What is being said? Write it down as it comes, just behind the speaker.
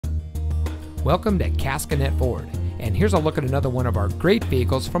Welcome to Caskinette Ford, and here's a look at another one of our great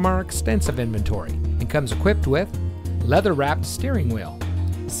vehicles from our extensive inventory. It comes equipped with leather-wrapped steering wheel,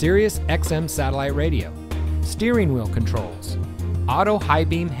 Sirius XM satellite radio, steering wheel controls, auto high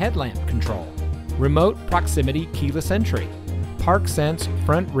beam headlamp control, remote proximity keyless entry, Park Sense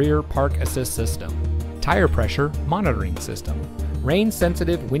front rear park assist system, tire pressure monitoring system, rain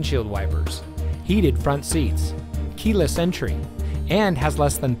sensitive windshield wipers, heated front seats, keyless entry, and has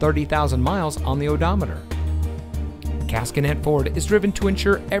less than 30,000 miles on the odometer. Caskinette Ford is driven to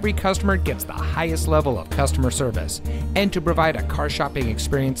ensure every customer gets the highest level of customer service and to provide a car shopping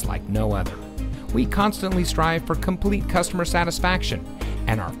experience like no other. We constantly strive for complete customer satisfaction,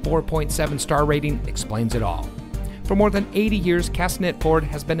 and our 4.7 star rating explains it all. For more than 80 years, Caskinette Ford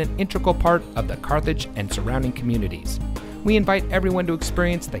has been an integral part of the Carthage and surrounding communities. We invite everyone to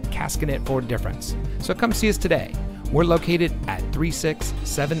experience the Caskinette Ford difference. So come see us today. We're located at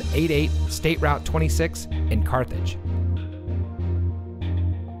 36788 State Route 26 in Carthage.